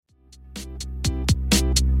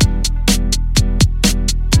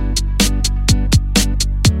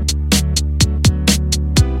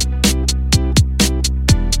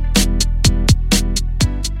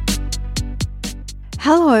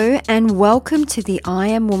and welcome to the I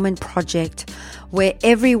Am Woman Project, where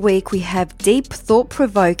every week we have deep,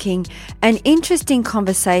 thought-provoking and interesting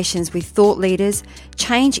conversations with thought leaders,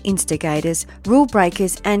 change instigators, rule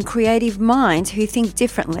breakers and creative minds who think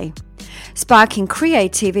differently, sparking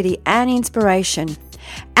creativity and inspiration.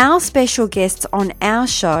 Our special guests on our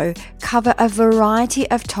show cover a variety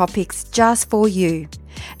of topics just for you,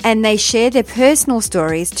 and they share their personal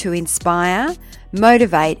stories to inspire,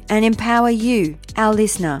 motivate and empower you, our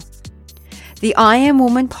listener. The I Am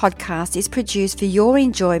Woman podcast is produced for your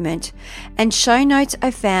enjoyment, and show notes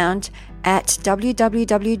are found at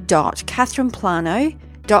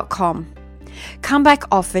www.catherineplano.com. Come back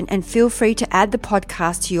often and feel free to add the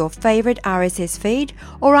podcast to your favourite RSS feed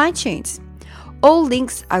or iTunes. All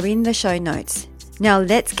links are in the show notes. Now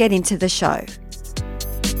let's get into the show.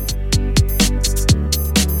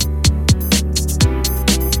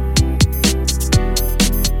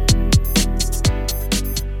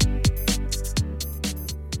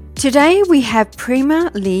 Today we have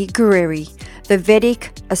Prema Lee Gurreri, the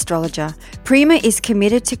Vedic astrologer. Prema is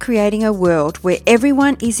committed to creating a world where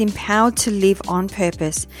everyone is empowered to live on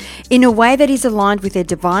purpose in a way that is aligned with their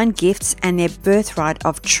divine gifts and their birthright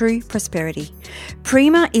of true prosperity.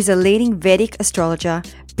 Prema is a leading Vedic astrologer,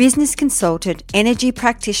 business consultant, energy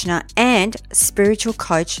practitioner, and spiritual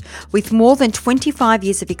coach with more than 25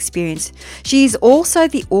 years of experience. She is also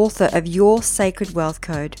the author of Your Sacred Wealth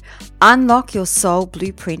Code, Unlock Your Soul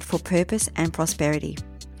Blueprint for Purpose and Prosperity.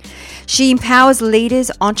 She empowers leaders,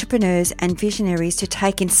 entrepreneurs, and visionaries to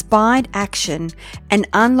take inspired action and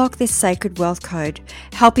unlock their sacred wealth code,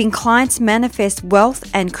 helping clients manifest wealth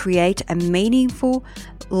and create a meaningful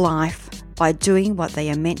life by doing what they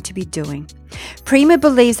are meant to be doing. Prema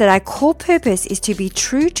believes that our core purpose is to be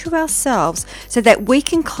true to ourselves so that we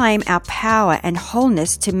can claim our power and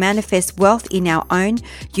wholeness to manifest wealth in our own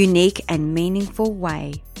unique and meaningful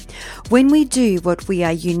way. When we do what we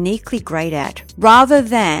are uniquely great at, rather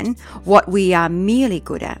than what we are merely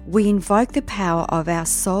good at, we invoke the power of our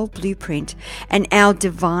soul blueprint and our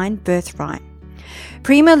divine birthright.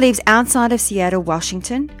 Prema lives outside of Seattle,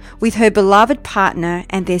 Washington, with her beloved partner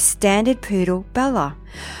and their standard poodle, Bella.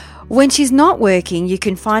 When she's not working, you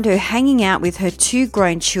can find her hanging out with her 2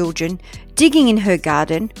 grown children, digging in her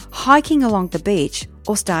garden, hiking along the beach,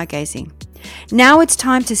 or stargazing. Now it's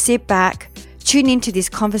time to sit back, tune into this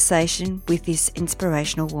conversation with this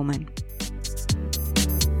inspirational woman.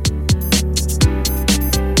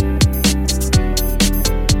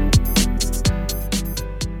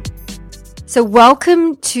 So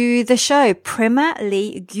welcome to the show, Prema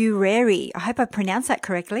Lee Gurreri. I hope I pronounced that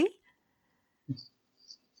correctly.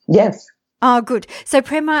 Yes. Oh, good. So,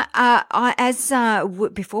 Prema,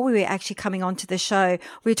 before we were actually coming on to the show,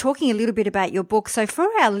 we were talking a little bit about your book. So, for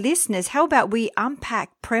our listeners, how about we unpack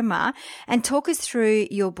Prema and talk us through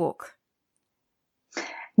your book?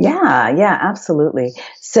 Yeah, absolutely.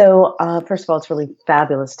 So, first of all, it's really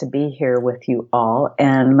fabulous to be here with you all.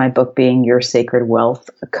 And my book being Your Sacred Wealth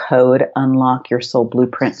Code, Unlock Your Soul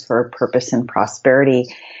Blueprint for Purpose and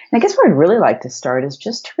Prosperity. And I guess where I'd really like to start is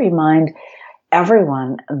just to remind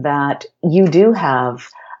everyone that you do have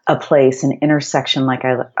a place, an intersection, like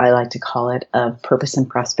I like to call it, of purpose and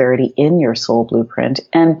prosperity in your soul blueprint.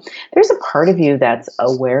 And there's a part of you that's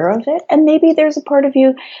aware of it, and maybe there's a part of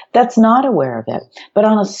you that's not aware of it. But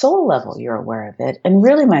on a soul level, you're aware of it. And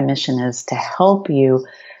really my mission is to help you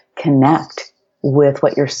connect with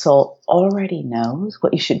what your soul already knows,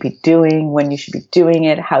 what you should be doing, when you should be doing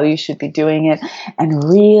it, how you should be doing it, and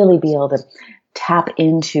really be able to tap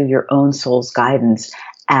into your own soul's guidance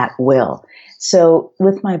at will. So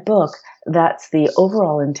with my book, that's the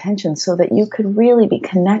overall intention, so that you could really be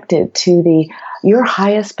connected to your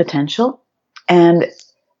highest potential and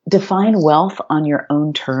define wealth on your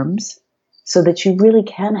own terms so that you really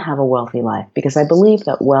can have a wealthy life. Because I believe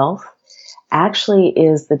that wealth actually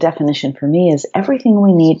is the definition for me is everything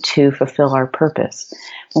we need to fulfill our purpose.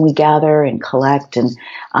 When we gather and collect and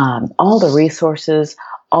all the resources,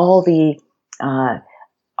 all the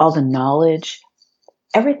knowledge,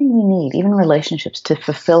 everything we need, even relationships, to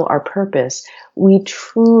fulfill our purpose, we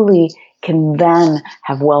truly can then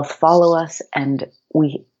have wealth follow us, and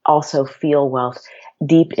we also feel wealth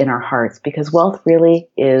deep in our hearts, because wealth really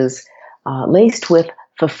is laced with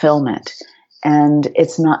fulfillment. And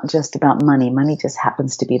it's not just about money. Money just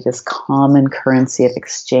happens to be this common currency of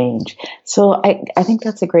exchange. So I think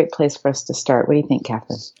that's a great place for us to start. What do you think,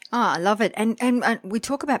 Catherine? Oh, I love it. And we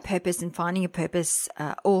talk about purpose and finding a purpose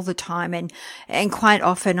all the time. And quite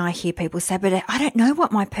often I hear people say, but I don't know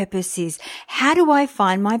what my purpose is. How do I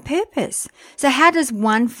find my purpose? So how does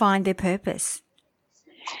one find their purpose?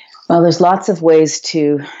 Well, there's lots of ways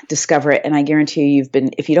to discover it. And I guarantee you,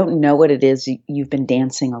 if you don't know what it is, you've been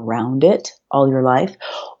dancing around it all your life.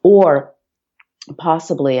 Or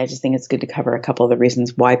possibly, I just think it's good to cover a couple of the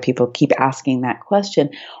reasons why people keep asking that question.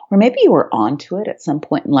 Or maybe you were onto it at some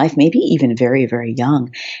point in life, maybe even very, very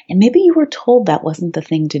young. And maybe you were told that wasn't the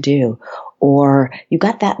thing to do. Or you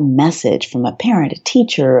got that message from a parent, a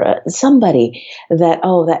teacher, somebody that,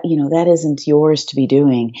 that isn't yours to be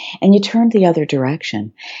doing. And you turned the other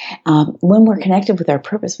direction. When we're connected with our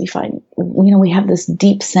purpose, we find, we have this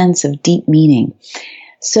deep sense of deep meaning.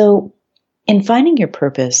 So in finding your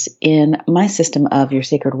purpose in my system of your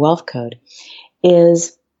sacred wealth code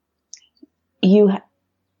is and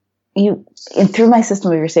through my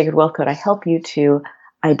system of your sacred wealth code, I help you to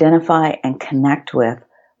identify and connect with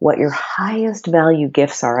what your highest value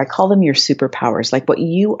gifts are. I call them your superpowers, like what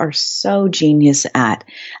you are so genius at.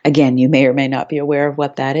 Again, you may or may not be aware of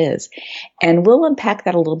what that is. And we'll unpack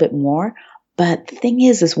that a little bit more. But the thing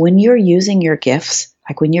is when you're using your gifts,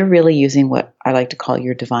 like when you're really using what I like to call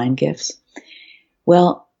your divine gifts,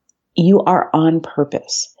 well, you are on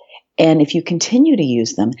purpose. And if you continue to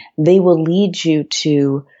use them, they will lead you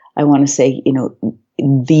to, I want to say,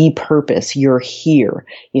 the purpose. You're here,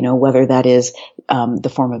 whether that is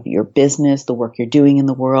the form of your business, the work you're doing in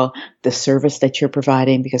the world, the service that you're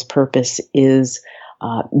providing, because purpose is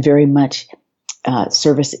very much,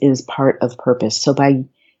 service is part of purpose. So by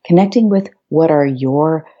connecting with what are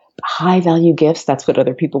your high value gifts, that's what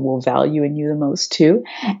other people will value in you the most too,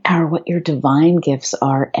 or what your divine gifts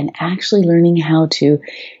are, and actually learning how to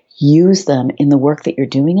use them in the work that you're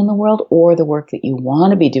doing in the world or the work that you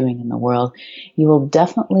want to be doing in the world, you will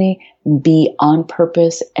definitely be on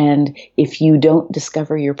purpose. And if you don't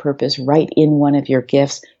discover your purpose right in one of your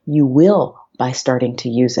gifts, you will by starting to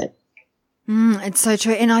use it. It's so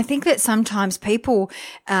true. And I think that sometimes people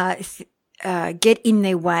get in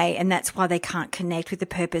their way, and that's why they can't connect with the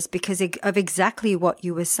purpose, because of exactly what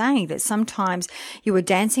you were saying, that sometimes you were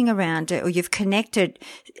dancing around it or you've connected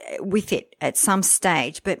with it at some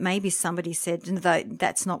stage, but maybe somebody said, no,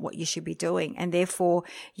 that's not what you should be doing. And therefore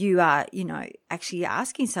you are, actually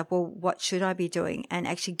asking yourself, well, what should I be doing? And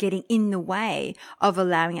actually getting in the way of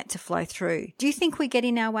allowing it to flow through. Do you think we get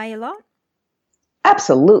in our way a lot?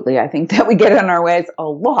 Absolutely. I think that we get in our ways a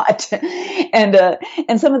lot.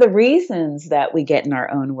 And some of the reasons that we get in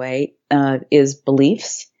our own way is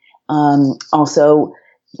beliefs. Also,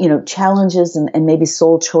 challenges and maybe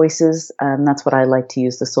soul choices. That's what I like to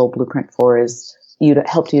use the soul blueprint for, is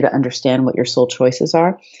help you to understand what your soul choices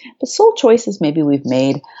are. But soul choices maybe we've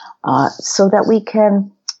made so that we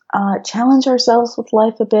can challenge ourselves with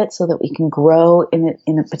life a bit, so that we can grow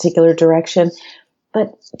in a particular direction.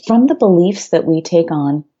 But from the beliefs that we take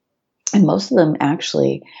on, and most of them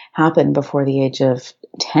actually happen before the age of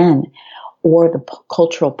 10, or the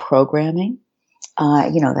cultural programming,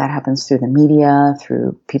 that happens through the media,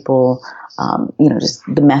 through people, just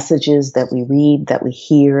the messages that we read, that we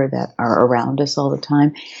hear, that are around us all the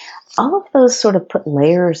time. All of those sort of put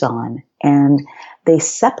layers on, and they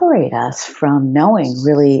separate us from knowing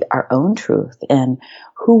really our own truth and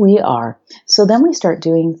who we are. So then we start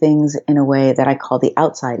doing things in a way that I call the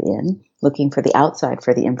outside in, looking for the outside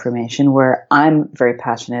for the information, where I'm very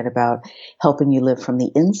passionate about helping you live from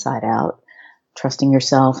the inside out, trusting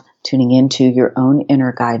yourself, tuning into your own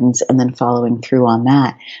inner guidance, and then following through on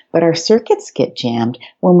that. But our circuits get jammed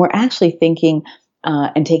when we're actually thinking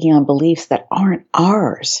and taking on beliefs that aren't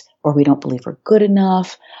ours, or we don't believe we're good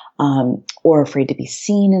enough, or afraid to be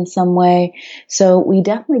seen in some way. So we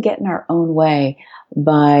definitely get in our own way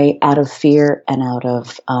out of fear and out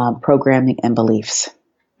of programming and beliefs.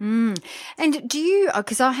 And do you,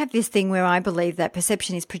 because I have this thing where I believe that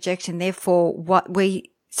perception is projection, therefore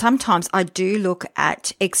sometimes I do look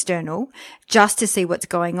at external just to see what's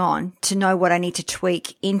going on, to know what I need to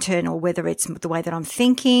tweak internal, whether it's the way that I'm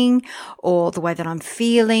thinking or the way that I'm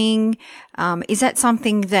feeling. Is that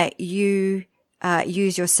something that you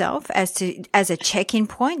use yourself as a check-in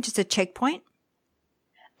point, just a checkpoint?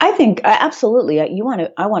 I think absolutely. I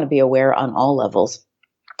want to be aware on all levels.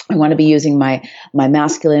 I want to be using my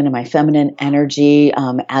masculine and my feminine energy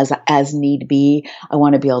as need be. I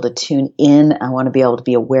want to be able to tune in. I want to be able to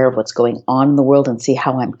be aware of what's going on in the world and see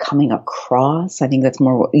how I'm coming across. I think that's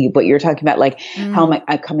more what you're talking about. Like, how am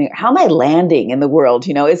I coming? How am I landing in the world?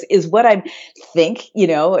 Is what I think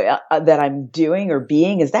that I'm doing or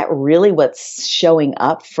being, is that really what's showing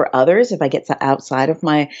up for others if I get outside of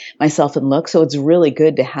myself and look? So it's really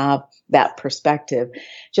good to have that perspective.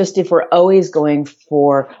 Just if we're always going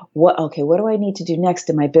for what do I need to do next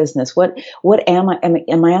in my business? What am I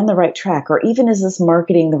on the right track? Or even, is this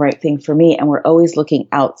marketing the right thing for me? And we're always looking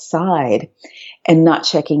outside and not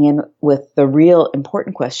checking in with the real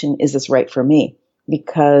important question, is this right for me?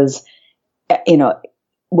 Because,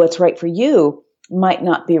 what's right for you might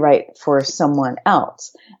not be right for someone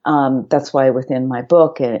else. That's why within my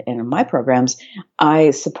book and in my programs,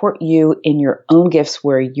 I support you in your own gifts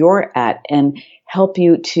where you're at and help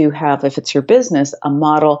you to have, if it's your business, a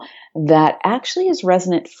model that actually is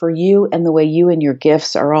resonant for you and the way you and your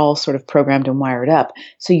gifts are all sort of programmed and wired up.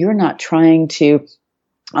 So you're not trying to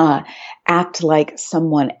act like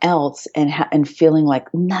someone else and feeling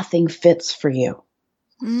like nothing fits for you.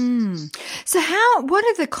 So what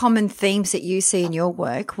are the common themes that you see in your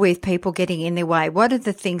work with people getting in their way? What are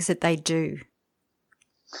the things that they do?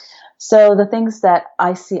 So the things that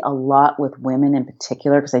I see a lot with women in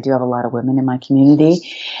particular, because I do have a lot of women in my community,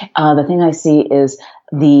 the thing I see is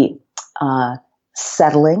the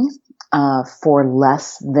settling for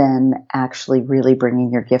less than actually really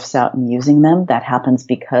bringing your gifts out and using them. That happens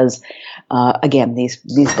because, again, these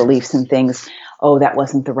beliefs and things. Oh, that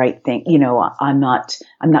wasn't the right thing. I'm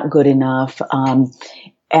not good enough.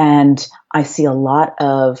 And I see a lot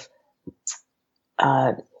of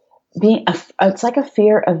it's like a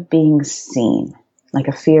fear of being seen. Like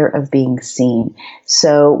a fear of being seen.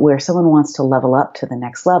 So where someone wants to level up to the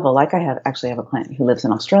next level, like I actually have a client who lives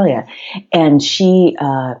in Australia, and she's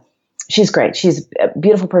great. She's a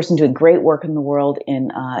beautiful person doing great work in the world,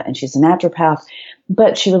 and she's a naturopath,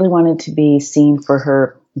 but she really wanted to be seen for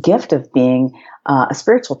her gift of being a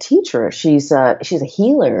spiritual teacher. She's a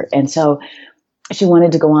healer, and so she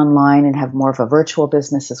wanted to go online and have more of a virtual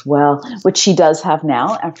business as well, which she does have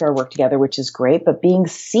now after our work together, which is great. But being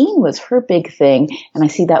seen was her big thing. And I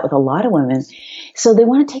see that with a lot of women. So they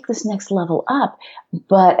want to take this next level up.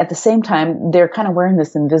 But at the same time, they're kind of wearing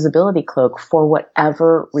this invisibility cloak for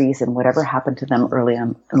whatever reason, whatever happened to them early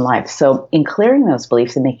on in life. So in clearing those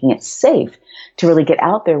beliefs and making it safe to really get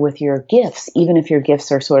out there with your gifts, even if your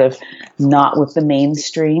gifts are sort of not with the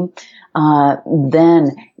mainstream,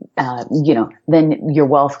 then your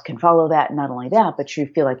wealth can follow that. Not only that, but you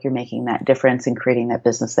feel like you're making that difference and creating that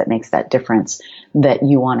business that makes that difference that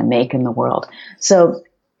you want to make in the world. So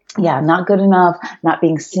yeah, not good enough, not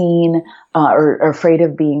being seen, or afraid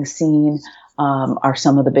of being seen, are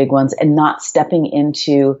some of the big ones, and not stepping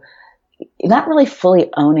into, not really fully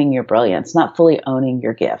owning your brilliance, not fully owning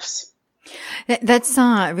your gifts. That's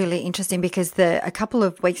really interesting, because a couple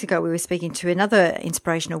of weeks ago we were speaking to another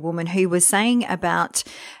inspirational woman who was saying about,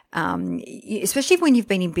 especially when you've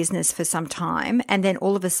been in business for some time and then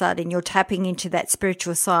all of a sudden you're tapping into that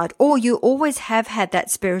spiritual side, or you always have had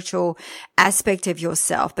that spiritual aspect of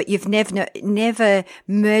yourself, but you've never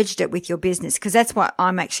merged it with your business, because that's what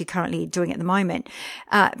I'm actually currently doing at the moment.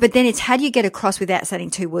 But then it's how do you get across without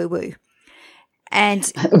sounding too woo-woo? And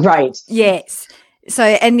right. Yes. So,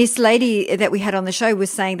 and this lady that we had on the show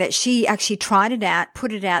was saying that she actually tried it out,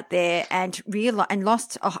 put it out there, and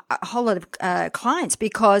lost a whole lot of clients,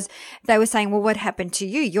 because they were saying, well, what happened to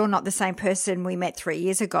you? You're not the same person we met 3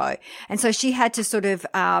 years ago. And so she had to sort of,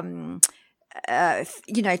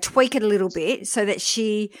 tweak it a little bit so that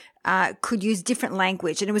she could use different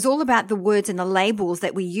language. And it was all about the words and the labels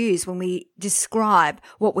that we use when we describe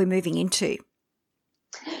what we're moving into.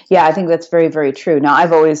 Yeah, I think that's very, very true. Now,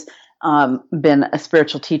 I've always been a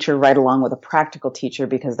spiritual teacher right along with a practical teacher,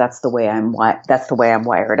 because that's the way I'm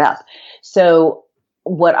wired up. So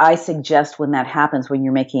what I suggest when that happens, when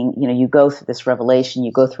you're making, you go through this revelation,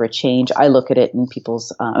 you go through a change. I look at it in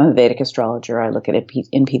people's, I'm a Vedic astrologer. I look at it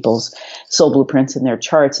in people's soul blueprints and their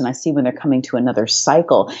charts, and I see when they're coming to another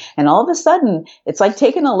cycle. And all of a sudden, it's like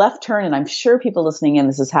taking a left turn. And I'm sure people listening in,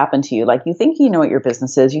 this has happened to you. Like, you think you know what your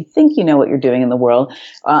business is, you think you know what you're doing in the world,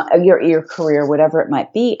 your career, whatever it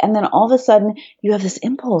might be. And then all of a sudden, you have this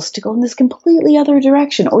impulse to go in this completely other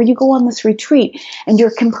direction, or you go on this retreat and you're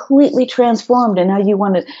completely transformed, and now you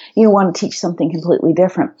want to teach something completely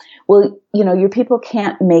different. Well, your people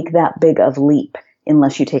can't make that big of leap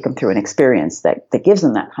unless you take them through an experience that gives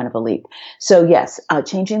them that kind of a leap. So yes,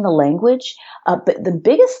 changing the language. But the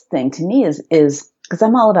biggest thing to me is because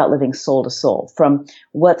I'm all about living soul to soul, from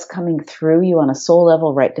what's coming through you on a soul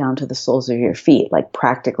level right down to the soles of your feet, like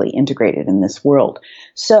practically integrated in this world.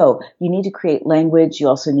 So you need to create language. You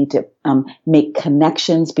also need to make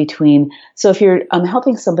connections between. So if you're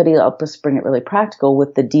helping somebody, I'll just bring it really practical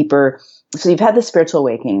with the deeper. So you've had the spiritual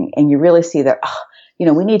awakening, and you really see that,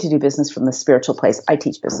 we need to do business from the spiritual place. I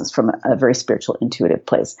teach business from a very spiritual, intuitive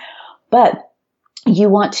place. But you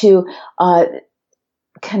want to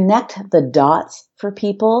connect the dots for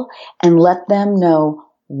people and let them know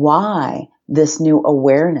why this new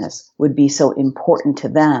awareness would be so important to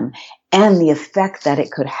them, and the effect that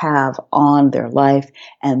it could have on their life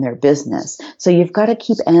and their business. So you've got to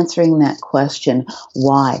keep answering that question,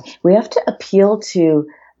 why? We have to appeal to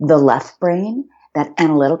the left brain, that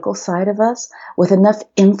analytical side of us, with enough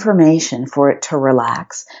information for it to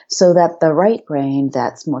relax, so that the right brain,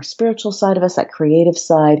 that's more spiritual side of us, that creative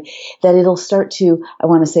side, that it'll start to, I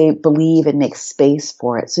want to say, believe and make space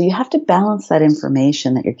for it. So you have to balance that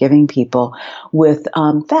information that you're giving people with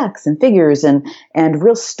facts and figures and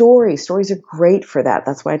real stories. Stories are great for that.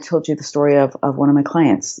 That's why I told you the story of one of my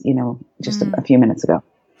clients, just a few minutes ago.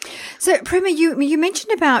 So, Prema, you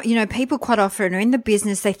mentioned about, people quite often are in the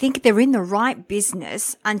business, they think they're in the right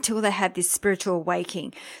business until they have this spiritual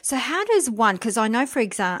awakening. So how does one, because I know, for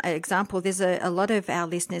example, there's a lot of our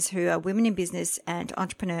listeners who are women in business and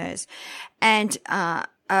entrepreneurs and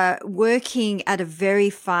working at a very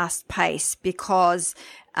fast pace because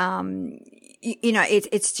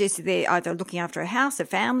it's just they're either looking after a house, a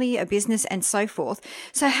family, a business, and so forth.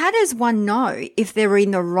 So how does one know if they're in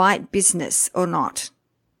the right business or not?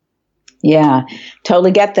 Yeah,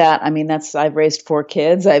 totally get that. I mean, I've raised 4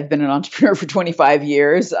 kids. I've been an entrepreneur for 25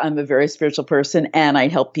 years. I'm a very spiritual person, and I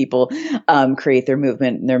help people create their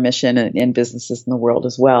movement and their mission in businesses in the world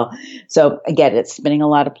as well. So I get it, spinning a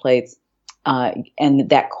lot of plates. And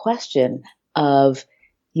that question of,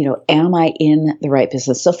 am I in the right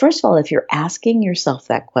business? So first of all, if you're asking yourself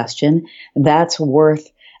that question, that's worth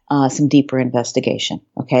some deeper investigation.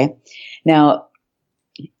 Okay. Now,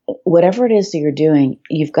 whatever it is that you're doing,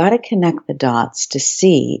 you've got to connect the dots to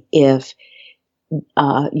see if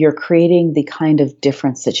you're creating the kind of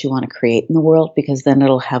difference that you want to create in the world, because then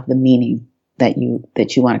it'll have the meaning that you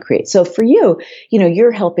want to create. So for you,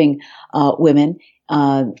 you're helping women,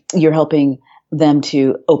 you're helping them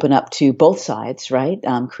to open up to both sides, right?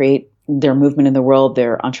 Create their movement in the world,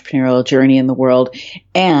 their entrepreneurial journey in the world,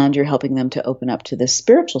 and you're helping them to open up to the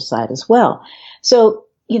spiritual side as well. So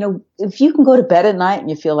if you can go to bed at night and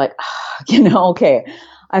you feel like, okay,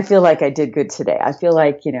 I feel like I did good today. I feel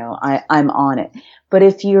like, I'm on it. But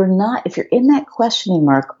if you're in that questioning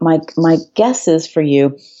mark, my guess is for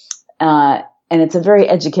you, and it's a very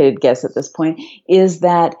educated guess at this point, is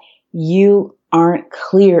that you aren't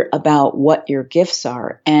clear about what your gifts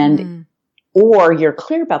are or you're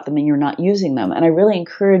clear about them and you're not using them. And I really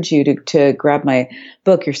encourage you to grab my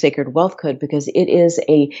book, Your Sacred Wealth Code, because it's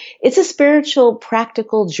a spiritual,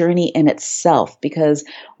 practical journey in itself. Because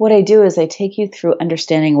what I do is I take you through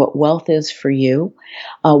understanding what wealth is for you,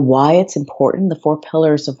 why it's important, the 4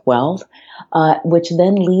 pillars of wealth, which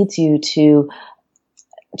then leads you to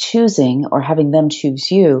choosing or having them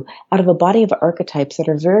choose you out of a body of archetypes that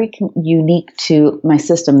are very unique to my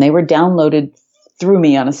system. They were downloaded through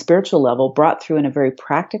me on a spiritual level, brought through in a very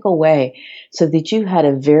practical way so that you had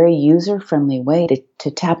a very user-friendly way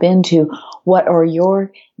to tap into what are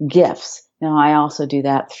your gifts. Now, I also do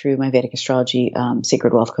that through my Vedic astrology,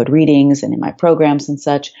 Sacred Wealth Code readings and in my programs and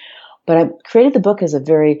such. But I created the book as a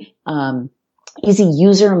very easy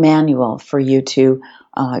user manual for you to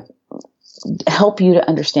help you to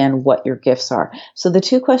understand what your gifts are. So the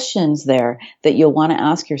 2 questions there that you'll want to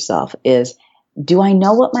ask yourself is, do I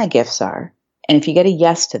know what my gifts are? And if you get a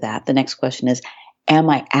yes to that, the next question is, am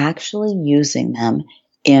I actually using them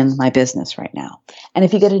in my business right now? And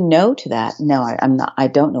if you get a no to that, no, I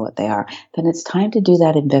don't know what they are, then it's time to do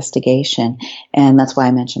that investigation. And that's why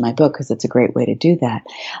I mentioned my book, because it's a great way to do that.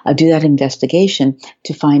 Do that investigation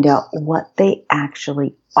to find out what they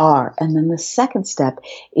actually are. And then the second step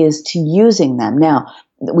is to using them. Now,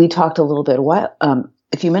 we talked a little bit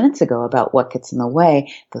a few minutes ago about what gets in the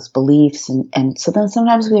way, those beliefs. And so then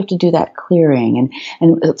sometimes we have to do that clearing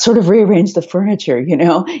and sort of rearrange the furniture,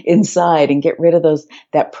 inside and get rid of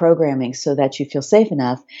that programming so that you feel safe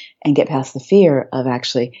enough and get past the fear of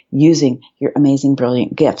actually using your amazing,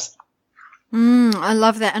 brilliant gifts. I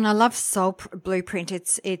love that. And I love Soul Blueprint.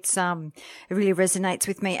 It really resonates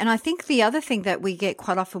with me. And I think the other thing that we get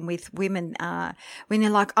quite often with women, when they're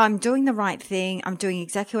like, I'm doing the right thing. I'm doing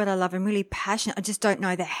exactly what I love. I'm really passionate. I just don't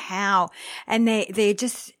know the how. And they're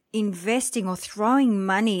just investing or throwing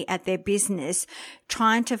money at their business,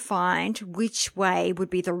 trying to find which way would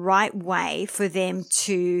be the right way for them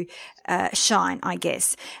to shine, I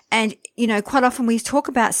guess. And, quite often we talk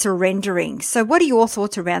about surrendering. So what are your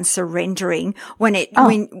thoughts around surrendering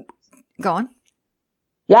go on?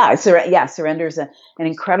 Yeah, surrender is an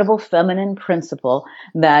incredible feminine principle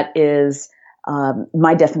that is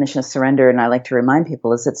my definition of surrender, and I like to remind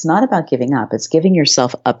people, is it's not about giving up. It's giving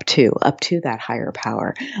yourself up to that higher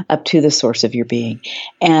power, up to the source of your being.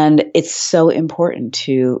 And it's so important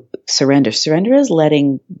to surrender. Surrender is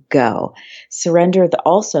letting go. Surrender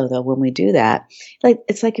also, though, when we do that,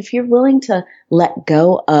 it's like if you're willing to let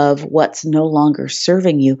go of what's no longer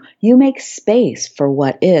serving you, you make space for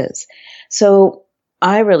what is. So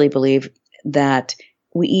I really believe that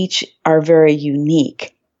we each are very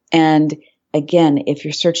unique. And again, if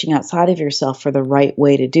you're searching outside of yourself for the right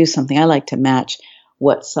way to do something, I like to match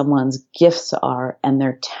what someone's gifts are and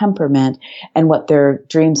their temperament and what their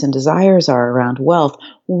dreams and desires are around wealth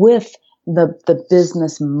with the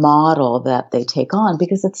business model that they take on,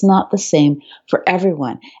 because it's not the same for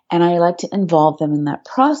everyone. And I like to involve them in that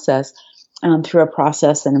process through a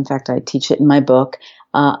process. And in fact, I teach it in my book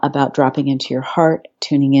about dropping into your heart,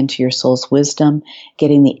 tuning into your soul's wisdom,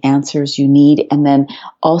 getting the answers you need, and then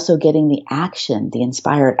also getting the action, the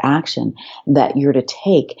inspired action that you're to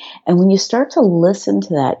take. And when you start to listen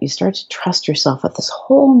to that, you start to trust yourself at this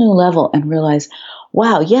whole new level and realize,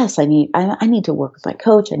 wow, yes, I need to work with my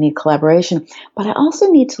coach. I need collaboration, but I also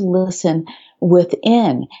need to listen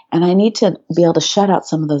within, and I need to be able to shut out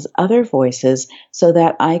some of those other voices so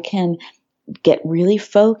that I can get really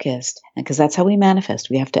focused, because that's how we manifest.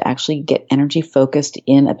 We have to actually get energy focused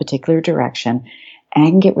in a particular direction, and I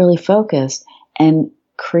can get really focused and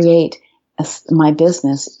create my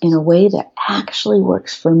business in a way that actually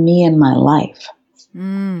works for me and my life.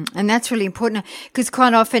 And that's really important, because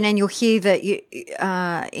quite often, and you'll hear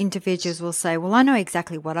that individuals will say, well, I know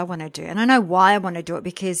exactly what I want to do, and I know why I want to do it,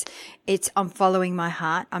 because I'm following my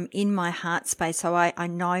heart. I'm in my heart space. So I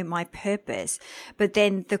know my purpose. But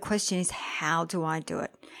then the question is, how do I do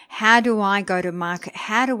it? How do I go to market?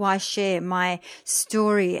 How do I share my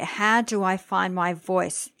story? How do I find my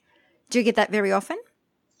voice? Do you get that very often?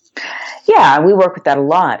 Yeah, we work with that a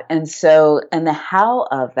lot. And so, and the how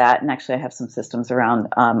of that, and actually I have some systems around,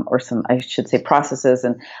 or some, I should say, processes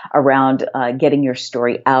and around getting your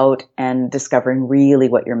story out and discovering really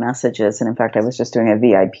what your message is. And in fact, I was just doing a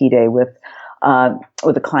VIP day with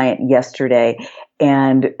a client yesterday.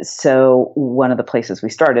 And so one of the places we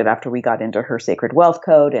started after we got into her sacred wealth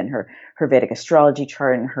code and her Vedic astrology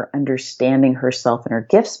chart and her understanding herself and her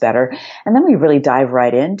gifts better. And then we really dive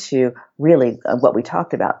right into really what we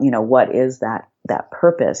talked about, what is that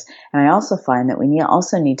purpose? And I also find that we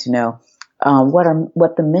also need to know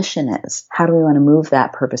what the mission is. How do we want to move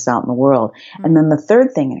that purpose out in the world? Mm-hmm. And then the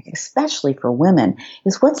third thing, especially for women,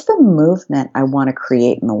 is what's the movement I want to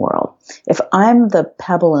create in the world? If I'm the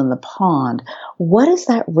pebble in the pond, what is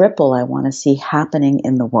that ripple I want to see happening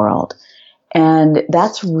in the world? And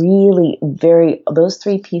that's really those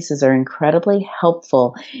three pieces are incredibly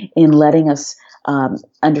helpful in letting us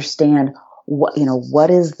understand what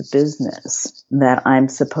is the business that I'm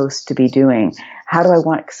supposed to be doing? How do I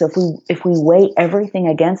want? So if we weigh everything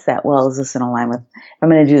against that, well, is this in alignment? If I'm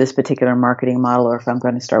going to do this particular marketing model, or if I'm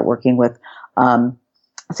going to start working with,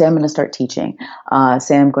 say I'm going to start teaching,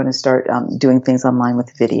 say I'm going to start doing things online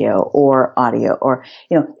with video or audio, or,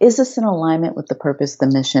 is this in alignment with the purpose, the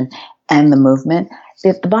mission, and the movement?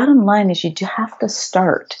 The bottom line is you have to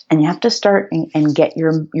start, and you have to start and get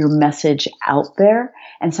your message out there.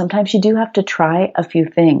 And sometimes you do have to try a few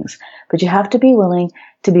things, but you have to be willing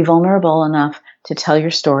to be vulnerable enough to tell your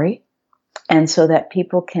story, and so that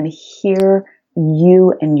people can hear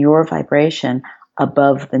you and your vibration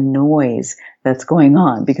above the noise that's going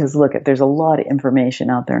on. Because look, there's a lot of information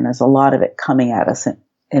out there, and there's a lot of it coming at us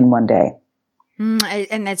in one day.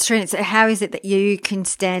 And that's true. So how is it that you can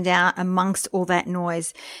stand out amongst all that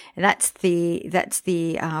noise? That's the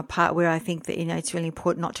part where I think that, it's really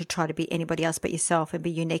important not to try to be anybody else but yourself, and be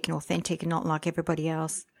unique and authentic and not like everybody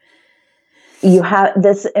else. You have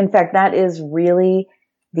this, in fact, that is really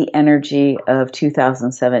the energy of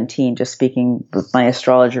 2017, just speaking with my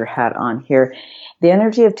astrologer hat on here. The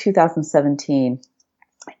energy of 2017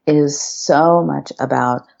 is so much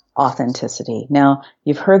about authenticity. Now,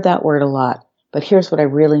 you've heard that word a lot, but here's what I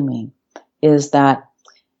really mean, is that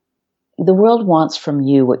the world wants from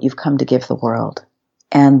you what you've come to give the world.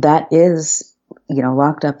 And that is,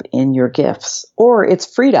 locked up in your gifts, or it's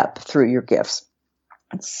freed up through your gifts.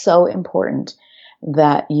 It's so important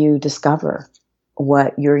that you discover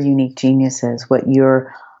what your unique genius is, what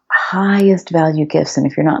your highest value gifts. And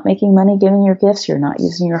if you're not making money giving your gifts, you're not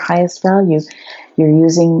using your highest value. You're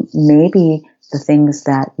using maybe the things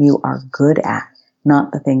that you are good at,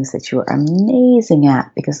 not the things that you are amazing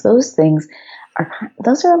at, because those things are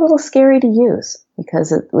a little scary to use,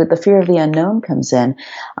 because with the fear of the unknown comes in.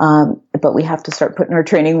 But we have to start putting our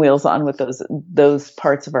training wheels on with those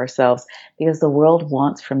parts of ourselves, because the world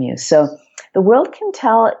wants from you. So The world can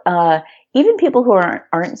tell, even people who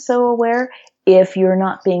aren't so aware, if you're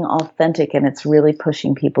not being authentic and it's really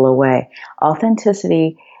pushing people away.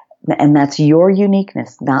 Authenticity, and that's your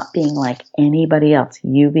uniqueness, not being like anybody else,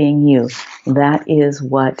 you being you. That is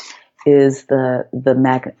what is that's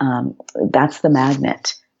the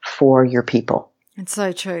magnet for your people. It's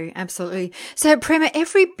so true. Absolutely. So Prema,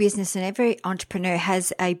 every business and every entrepreneur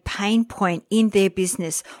has a pain point in their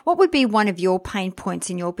business. What would be one of your pain points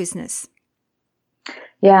in your business?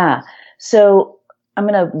 Yeah. So I'm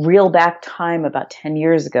going to reel back time about 10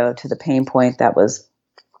 years ago to the pain point that was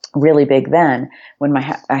really big then when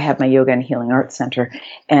I had my yoga and healing arts center.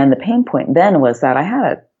 And the pain point then was that I had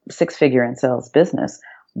a 6-figure in sales business,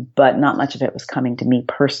 but not much of it was coming to me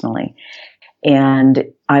personally. And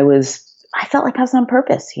I felt like I was on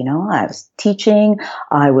purpose. I was teaching,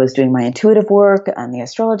 I was doing my intuitive work and the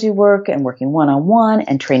astrology work and working one-on-one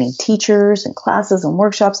and training teachers and classes and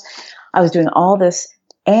workshops. I was doing all this,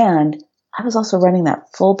 and I was also running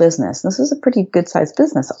that full business. This was a pretty good sized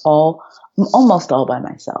business, almost all by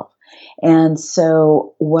myself. And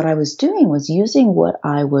so what I was doing was using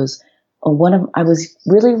I was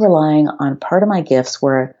really relying on part of my gifts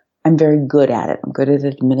where I'm very good at it. I'm good at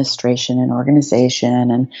administration and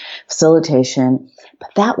organization and facilitation,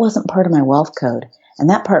 but that wasn't part of my wealth code.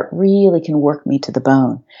 And that part really can work me to the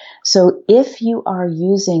bone. So if you are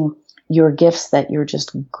using your gifts that you're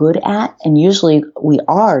just good at, and usually we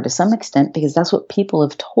are to some extent because that's what people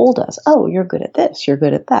have told us. Oh, you're good at this, you're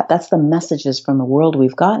good at that. That's the messages from the world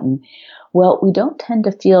we've gotten. Well, we don't tend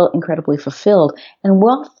to feel incredibly fulfilled, and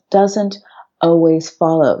wealth doesn't always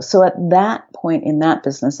follow. So at that point in that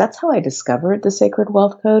business, that's how I discovered the Sacred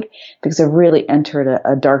Wealth Code, because I really entered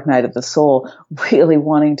a dark night of the soul, really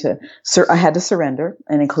wanting to, I had to surrender,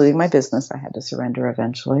 and including my business, I had to surrender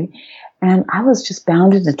eventually. And I was just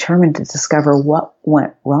bound and determined to discover what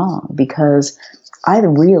went wrong, because I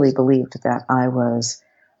really believed that I was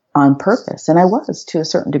on purpose, and I was to a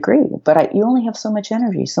certain degree, but you only have so much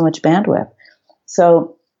energy, so much bandwidth.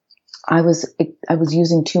 So I was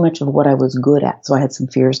using too much of what I was good at. So I had some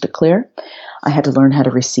fears to clear. I had to learn how to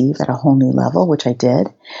receive at a whole new level, which I did.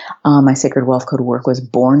 My Sacred Wealth Code work was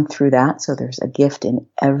born through that. So there's a gift in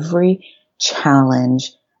every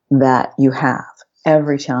challenge that you have.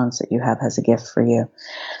 Every challenge that you have has a gift for you.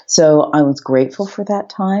 So I was grateful for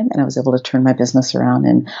that time, and I was able to turn my business around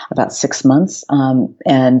in about 6 months,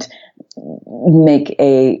 and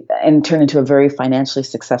turn into a very financially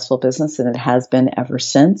successful business. And it has been ever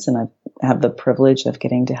since. And I have the privilege of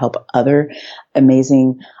getting to help other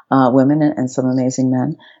amazing women and some amazing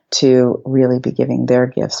men to really be giving their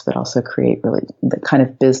gifts, but also create really the kind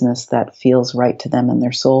of business that feels right to them and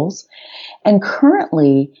their souls. And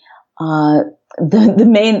currently,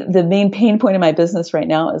 the main pain point in my business right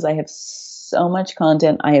now is I have so much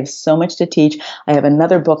content. I have so much to teach. I have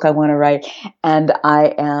another book I want to write, and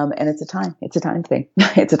it's a time thing.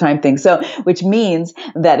 It's a time thing. So, which means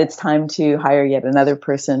that it's time to hire yet another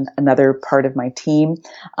person, another part of my team,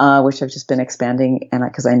 which I've just been expanding, and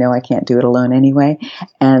because I know I can't do it alone anyway.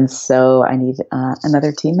 And so I need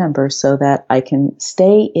another team member so that I can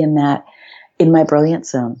stay in my brilliant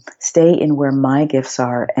zone, stay in where my gifts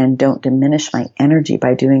are, and don't diminish my energy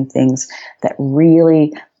by doing things that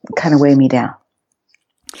really kind of weigh me down.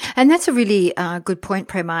 And that's a really good point,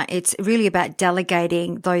 Prema. It's really about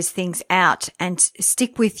delegating those things out and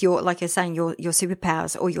stick with like you're saying, your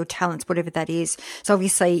superpowers or your talents, whatever that is. So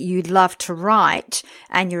obviously you love to write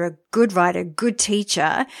and you're a good writer, good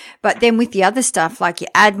teacher, but then with the other stuff like your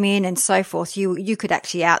admin and so forth, you could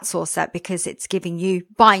actually outsource that because it's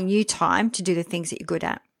buying you time to do the things that you're good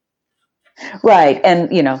at. Right. And,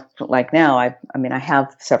 like now, I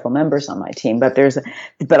have several members on my team,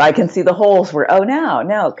 but I can see the holes where,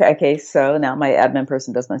 okay, so now my admin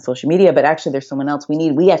person does my social media, but actually there's someone else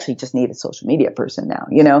we actually just need a social media person now,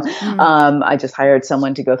 I just hired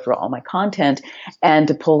someone to go through all my content and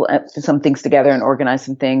to pull some things together and organize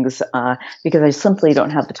some things, because I simply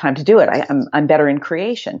don't have the time to do it. I'm better in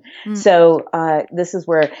creation. So, this is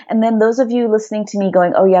where, and then those of you listening to me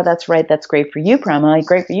going, oh yeah, that's right. That's great for you, Prema.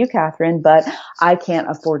 Great for you, Catherine. But I can't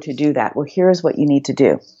afford to do that. Well, here's what you need to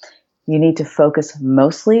do. You need to focus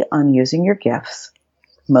mostly on using your gifts.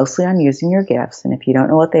 And if you don't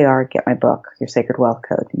know what they are, get my book, Your Sacred Wealth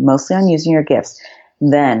Code. Mostly on using your gifts.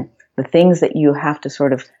 Then the things that you have to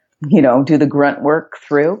sort of, do the grunt work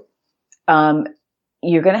through,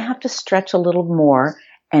 you're going to have to stretch a little more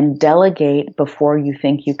and delegate before you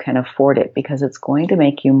think you can afford it, because it's going to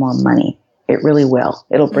make you more money. It really will.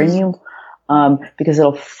 It'll bring you because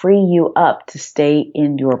it'll free you up to stay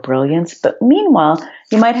in your brilliance. But meanwhile,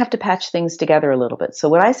 you might have to patch things together a little bit. So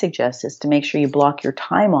what I suggest is to make sure you block your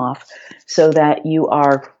time off so that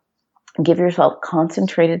give yourself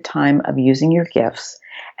concentrated time of using your gifts,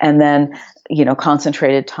 and then,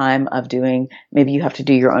 concentrated time of doing, maybe you have to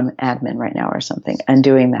do your own admin right now or something, and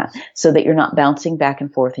doing that so that you're not bouncing back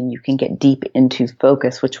and forth, and you can get deep into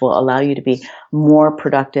focus, which will allow you to be more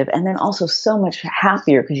productive, and then also so much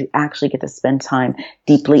happier because you actually get to spend time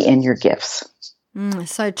deeply in your gifts.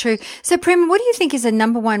 So true. So Prema, what do you think is the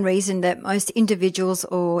number one reason that most individuals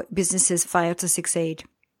or businesses fail to succeed?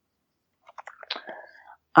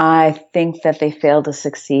 I think that they fail to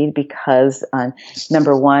succeed because,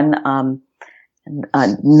 number one,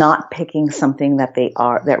 not picking something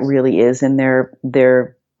that really is in their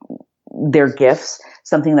gifts,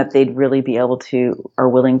 something that they'd really be able to, are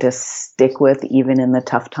willing to stick with even in the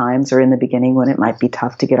tough times or in the beginning when it might be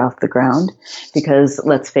tough to get off the ground. Because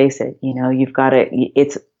let's face it,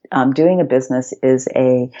 doing a business is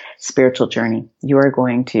a spiritual journey. You are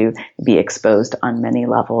going to be exposed on many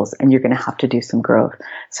levels, and you're going to have to do some growth.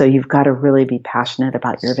 So you've got to really be passionate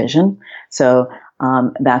about your vision. So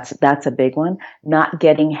that's a big one. Not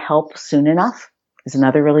getting help soon enough is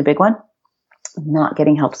another really big one. Not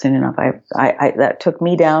getting help soon enough. I that took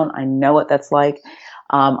me down. I know what that's like.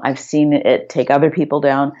 I've seen it take other people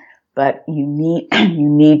down. But you need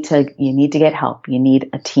to get help. You need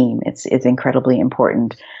a team. It's incredibly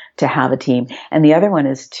important to have a team. And the other one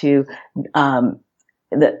is to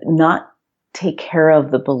not take care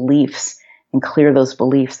of the beliefs and clear those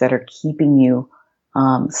beliefs that are keeping you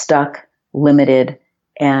stuck, limited,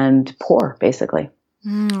 and poor, basically.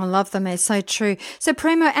 I love them. It's so true. So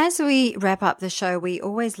Prema, as we wrap up the show, we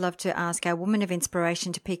always love to ask our woman of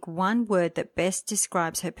inspiration to pick one word that best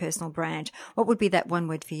describes her personal brand. What would be that one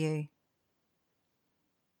word for you?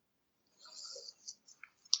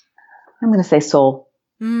 I'm going to say soul.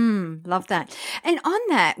 Love that. And on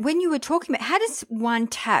that, when you were talking about, how does one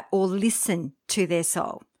tap or listen to their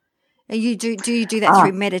soul? Do you do that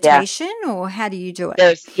through meditation, or how do you do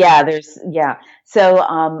it?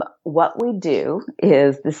 So what we do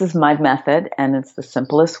is, this is my method, and it's the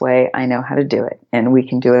simplest way I know how to do it, and we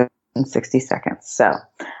can do it in 60 seconds. So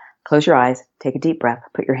close your eyes, take a deep breath,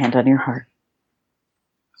 put your hand on your heart.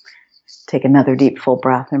 Take another deep full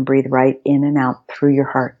breath and breathe right in and out through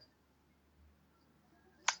your heart.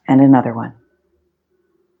 And another one.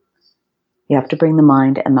 You have to bring the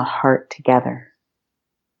mind and the heart together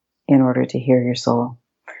in order to hear your soul.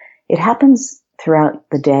 It happens throughout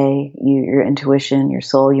the day. Your intuition, your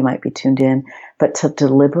soul, you might be tuned in, but to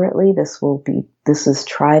deliberately, this is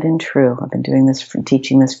tried and true. I've been doing this,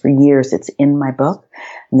 teaching this for years. It's in my book,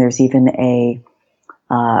 and there's even an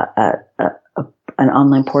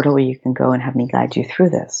online portal where you can go and have me guide you through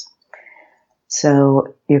this.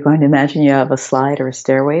 So you're going to imagine you have a slide or a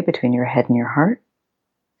stairway between your head and your heart,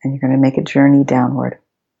 and you're going to make a journey downward,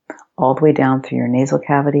 all the way down through your nasal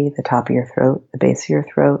cavity, the top of your throat, the base of your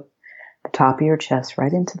throat, the top of your chest,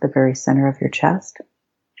 right into the very center of your chest.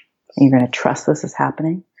 And you're going to trust this is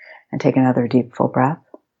happening, and take another deep full breath.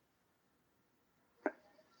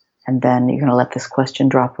 And then you're going to let this question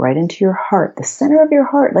drop right into your heart, the center of your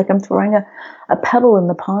heart, like I'm throwing a pebble in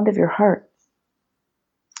the pond of your heart.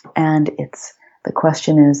 And the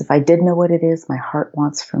question is, if I did know what it is my heart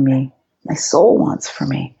wants for me, my soul wants for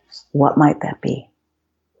me, what might that be?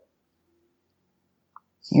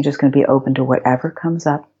 You're just going to be open to whatever comes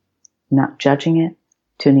up, not judging it,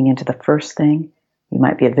 tuning into the first thing. You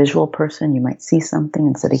might be a visual person. You might see something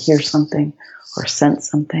instead of hear something, or sense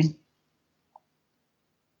something.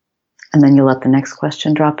 And then you let the next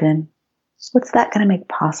question drop in. What's that going to make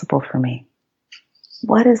possible for me?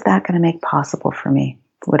 What is that going to make possible for me?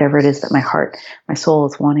 Whatever it is that my heart, my soul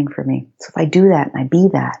is wanting for me. So if I do that and I be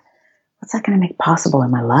that, what's that going to make possible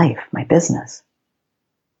in my life, my business?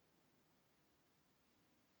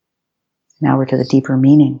 Now we're to the deeper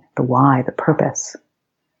meaning, the why, the purpose.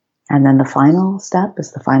 And then the final step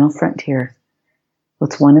is the final frontier.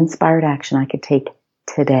 What's one inspired action I could take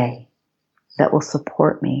today that will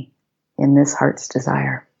support me in this heart's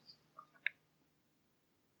desire?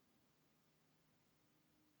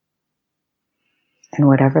 And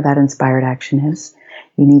whatever that inspired action is,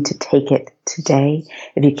 you need to take it today.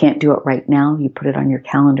 If you can't do it right now, you put it on your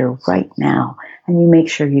calendar right now, and you make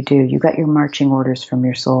sure you do. You got your marching orders from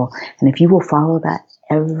your soul. And if you will follow that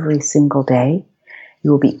every single day,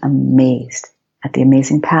 you will be amazed at the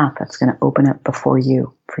amazing path that's going to open up before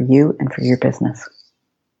you, for you and for your business.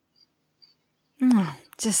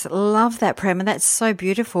 Just love that, Prema. That's so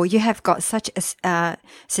beautiful. You have got such a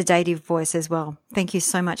sedative voice as well. Thank you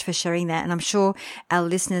so much for sharing that. And I'm sure our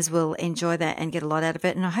listeners will enjoy that and get a lot out of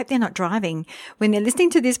it. And I hope they're not driving when they're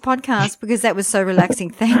listening to this podcast, because that was so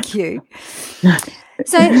relaxing. Thank you.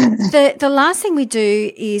 So the last thing we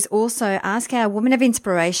do is also ask our woman of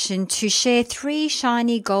inspiration to share 3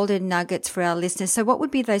 shiny golden nuggets for our listeners. So what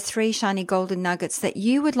would be those 3 shiny golden nuggets that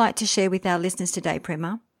you would like to share with our listeners today,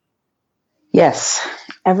 Prema? Yes,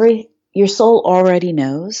 your soul already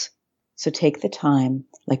knows. So take the time,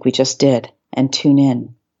 like we just did, and tune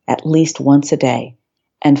in at least once a day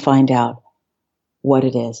and find out what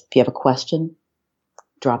it is. If you have a question,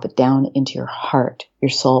 drop it down into your heart. Your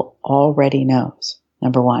soul already knows.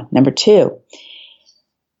 Number 1. Number 2,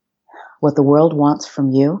 what the world wants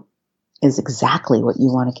from you is exactly what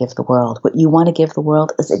you want to give the world. What you want to give the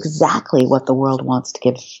world is exactly what the world wants to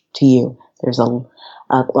give to you. There's a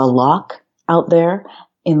lock out there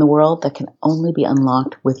in the world that can only be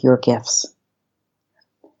unlocked with your gifts.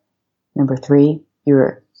 Number 3,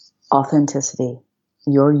 your authenticity,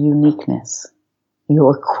 your uniqueness,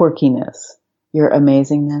 your quirkiness, your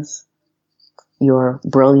amazingness, your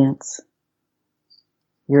brilliance,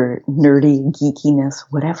 your nerdy geekiness,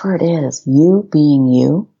 whatever it is, you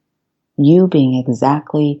being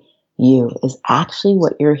exactly you is actually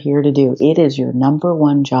what you're here to do. It is your number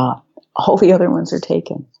 1 job. All the other ones are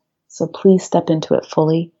taken. So please step into it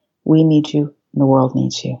fully. We need you and the world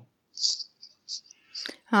needs you.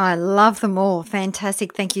 Oh, I love them all.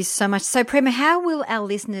 Fantastic. Thank you so much. So Prema, how will our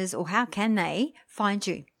listeners, or how can they find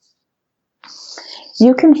you?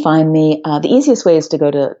 You can find me, the easiest way is to go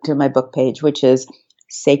to my book page, which is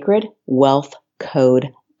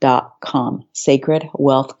sacredwealthcode.com,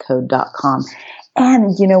 sacredwealthcode.com.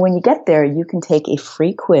 And, when you get there, you can take a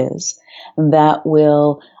free quiz that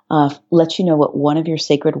will let you know what one of your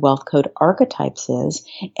Sacred Wealth Code archetypes is.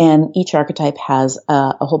 And each archetype has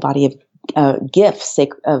a whole body of gifts,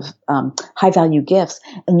 of high value gifts.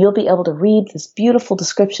 And you'll be able to read this beautiful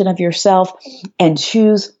description of yourself and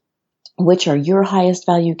choose which are your highest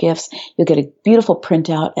value gifts. You'll get a beautiful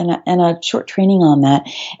printout and a short training on that,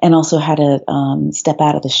 and also how to step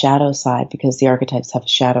out of the shadow side, because the archetypes have a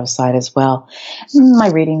shadow side as well. My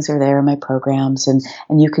readings are there, my programs, and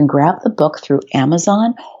you can grab the book through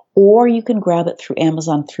Amazon, or you can grab it through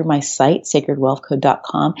Amazon through my site,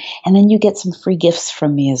 sacredwealthcode.com, and then you get some free gifts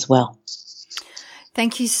from me as well.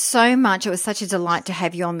 Thank you so much. It was such a delight to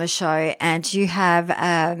have you on the show, and you have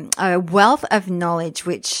a wealth of knowledge,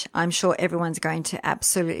 which I'm sure everyone's going to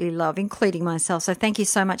absolutely love, including myself. So thank you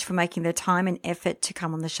so much for making the time and effort to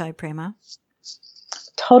come on the show, Prema.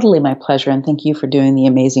 Totally my pleasure, and thank you for doing the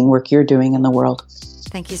amazing work you're doing in the world.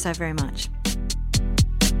 Thank you so very much.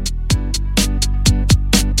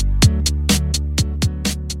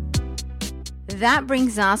 That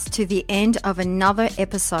brings us to the end of another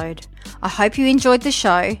episode. I hope you enjoyed the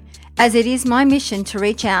show, as it is my mission to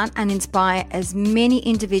reach out and inspire as many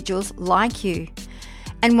individuals like you.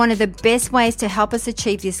 And one of the best ways to help us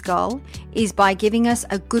achieve this goal is by giving us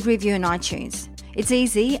a good review on iTunes. It's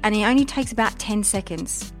easy and it only takes about 10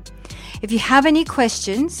 seconds. If you have any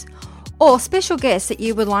questions or special guests that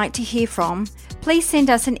you would like to hear from, please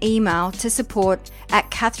send us an email to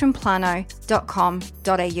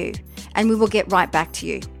support@catherineplano.com.au and we will get right back to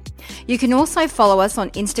you. You can also follow us on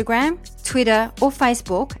Instagram, Twitter, or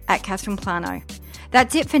Facebook @Catherine Plano.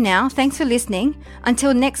 That's it for now. Thanks for listening.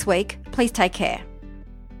 Until next week, please take care.